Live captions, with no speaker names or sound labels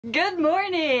Good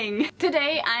morning!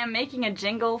 Today I am making a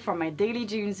jingle for my Daily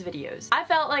Tunes videos. I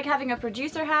felt like having a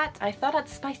producer hat. I thought I'd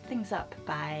spice things up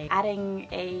by adding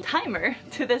a timer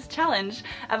to this challenge.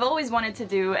 I've always wanted to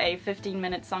do a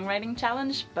 15-minute songwriting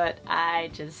challenge, but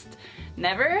I just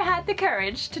never had the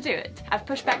courage to do it. I've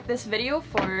pushed back this video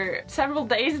for several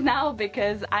days now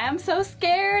because I am so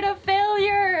scared of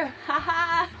failure!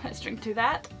 Haha! Let's drink to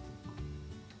that.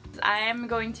 I am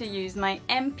going to use my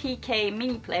MPK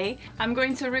mini play. I'm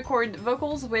going to record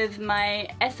vocals with my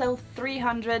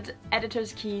SL300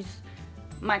 Editor's Keys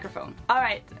microphone.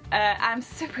 Alright, I'm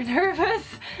super nervous,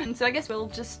 and so I guess we'll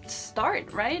just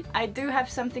start, right? I do have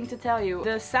something to tell you.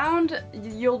 The sound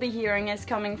you'll be hearing is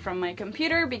coming from my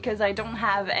computer because I don't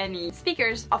have any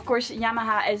speakers. Of course,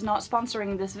 Yamaha is not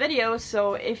sponsoring this video,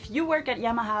 so if you work at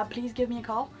Yamaha, please give me a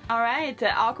call. Alright,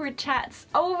 awkward chat's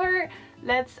over.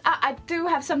 I do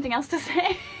have something else to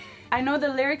say. I know the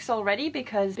lyrics already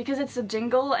because it's a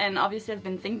jingle, and obviously I've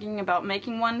been thinking about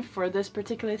making one for this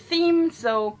particular theme,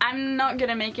 so I'm not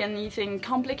gonna make anything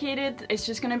complicated. It's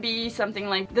just gonna be something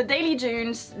like the Daily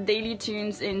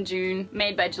Tunes in June,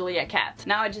 made by Julia Cat.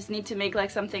 Now I just need to make like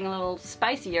something a little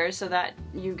spicier so that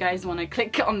you guys want to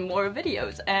click on more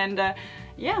videos, and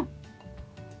yeah.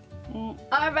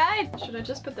 Alright, should I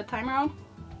just put the timer on?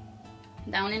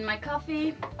 Down in my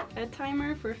coffee, a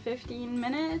timer for 15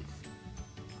 minutes.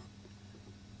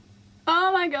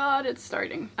 Oh my god, it's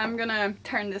starting. I'm gonna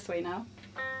turn this way now.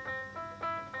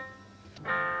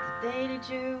 Daily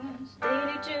Tunes,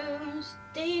 Daily Tunes,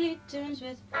 Daily Tunes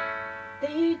with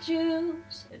Daily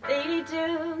Tunes, Daily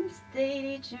Tunes,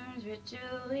 Daily Tunes with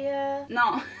Julia.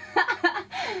 No.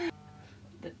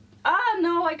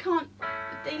 No, I can't.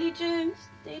 Daily Tunes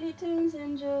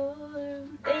in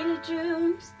June. Daily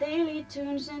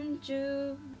Tunes in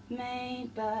June.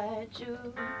 Made by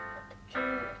Julia.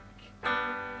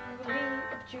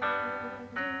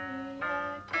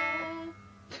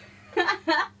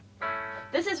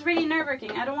 This is really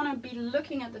nerve-wracking. I don't want to be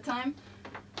looking at the time.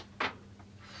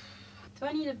 Do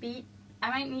I need a beat?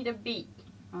 I might need a beat.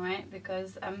 Alright,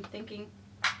 because I'm thinking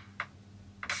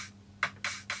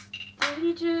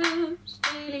Daily Tunes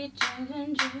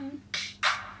in June.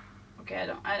 Okay,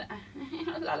 I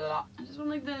just want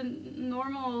like the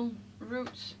normal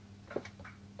roots.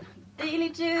 Daily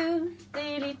Tunes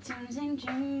in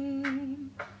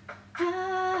June.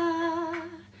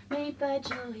 Made by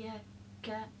Julia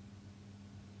Cat.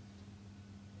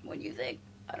 What do you think?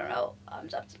 I don't know. I'm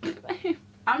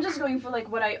just going for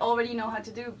like what I already know how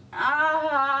to do.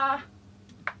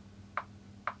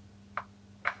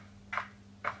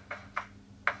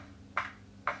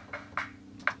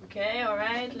 Okay,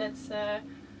 alright, let's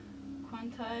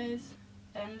quantize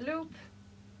and loop.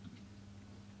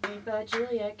 Made by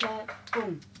Julia Cat.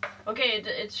 Boom. Okay,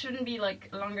 it shouldn't be like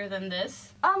longer than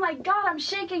this. Oh my god, I'm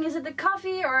shaking. Is it the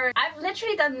coffee or... I've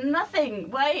literally done nothing.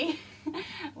 Why?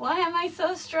 Why am I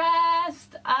so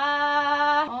stressed?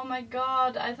 Oh my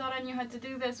god, I thought I knew how to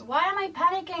do this. Why am I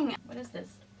panicking? What is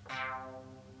this?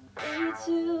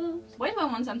 Wait, I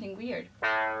want something weird.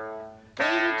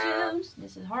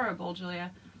 This is horrible,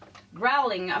 Julia.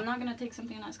 Growling. I'm not gonna take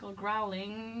something that's called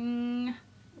growling.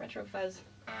 Retro fuzz.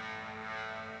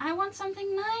 I want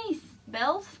something nice.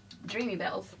 Bells? Dreamy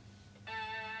bells.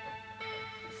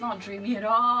 It's not dreamy at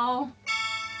all.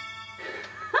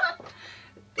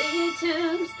 Daily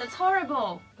Tunes. That's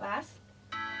horrible. Glass.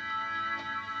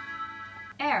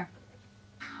 Air.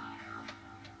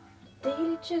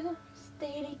 Daily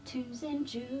Tunes in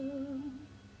June.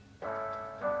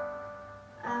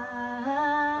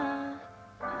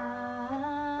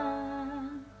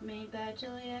 Made by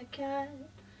Julia Cat.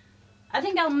 I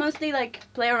think I'll mostly like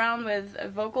play around with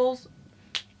vocals.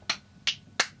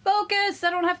 Focus! I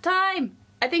don't have time!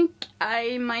 I think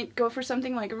I might go for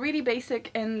something like really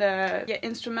basic in the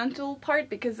instrumental part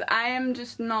because I am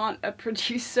just not a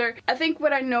producer. I think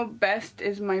what I know best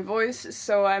is my voice,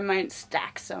 so I might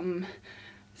stack some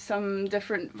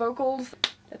different vocals.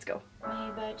 Let's go.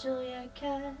 Made by Julia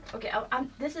Cat. Okay,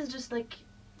 this is just like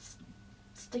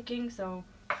sticking, so...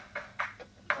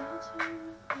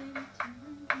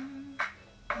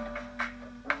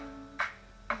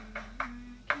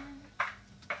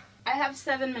 I have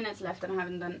 7 minutes left and I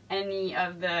haven't done any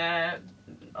of the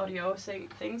audio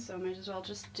things, so I might as well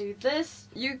just do this.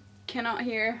 You cannot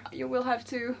hear. You will have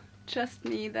to trust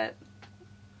me that...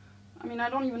 I mean, I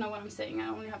don't even know what I'm saying. I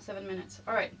only have 7 minutes.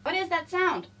 Alright, what is that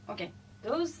sound? Okay,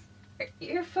 those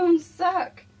earphones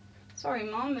suck. Sorry,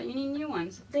 Mom, but you need new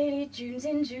ones. Daily Tunes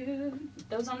in June.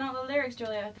 Those are not the lyrics,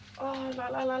 Julia. Oh, la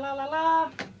la la la la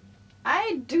la.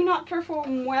 I do not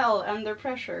perform well under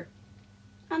pressure.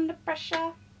 Under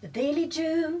pressure. The Daily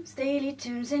Juice, Daily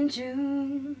Tunes in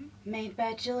June, made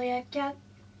by Julia Cat.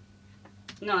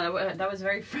 No, that was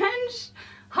very French.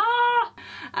 Ha!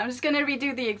 I'm just gonna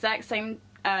redo the exact same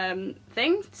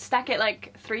thing. Stack it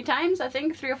like 3 times, I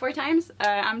think, 3 or 4 times.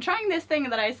 I'm trying this thing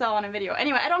that I saw on a video.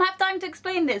 Anyway, I don't have time to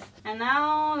explain this. And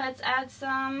now let's add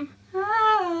some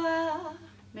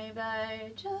made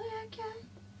by Julia Cat.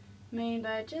 Made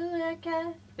by Julia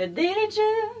Cat. The Daily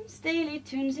Juice, Daily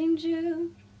Tunes in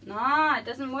June. No, it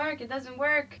doesn't work, it doesn't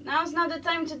work. Now's not the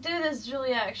time to do this,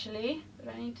 Julia, actually.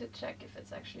 But I need to check if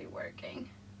it's actually working.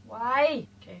 Why?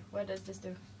 Okay, what does this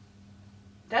do?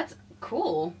 That's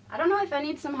cool. I don't know if I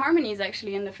need some harmonies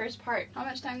actually in the first part. How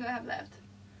much time do I have left?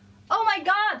 Oh my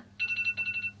god!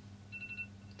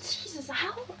 Jesus,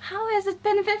 how has it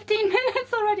been 15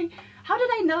 minutes already? How did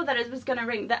I know that it was gonna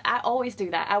ring? That I always do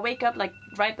that. I wake up like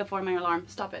right before my alarm.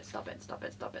 Stop it, stop it, stop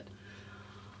it, stop it.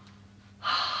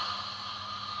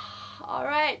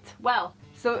 Alright, well,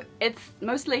 so it's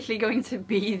most likely going to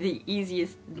be the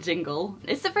easiest jingle.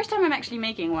 It's the first time I'm actually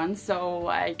making one, so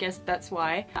I guess that's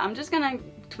why. I'm just gonna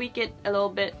tweak it a little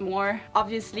bit more.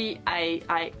 Obviously,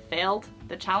 I failed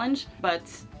the challenge, but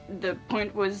the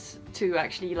point was to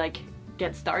actually like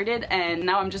get started, and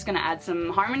now I'm just gonna add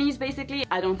some harmonies basically.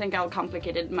 I don't think I'll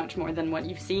complicate it much more than what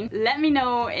you've seen. Let me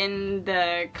know in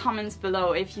the comments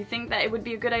below if you think that it would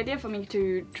be a good idea for me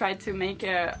to try to make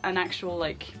an actual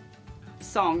like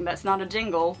song that's not a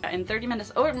jingle in 30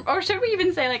 minutes, or should we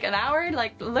even say like an hour?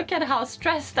 Like, look at how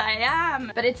stressed I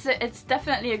am. But it's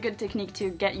definitely a good technique to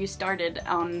get you started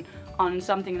on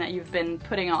something that you've been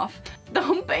putting off.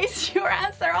 Don't base your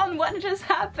answer on what just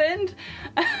happened.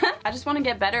 I just want to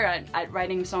get better at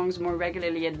writing songs more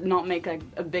regularly and not make a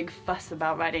big fuss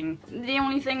about writing. The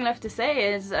only thing left to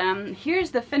say is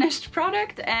here's the finished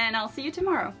product, and I'll see you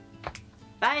tomorrow.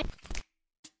 Bye.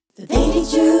 The Daily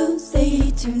Juice,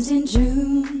 Daily Tunes in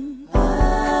June,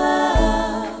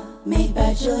 made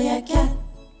by Julia Cat.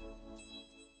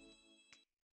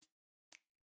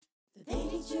 The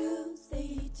Daily Juice,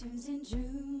 Daily Tunes in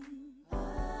June,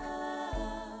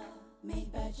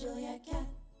 made by Julia Cat.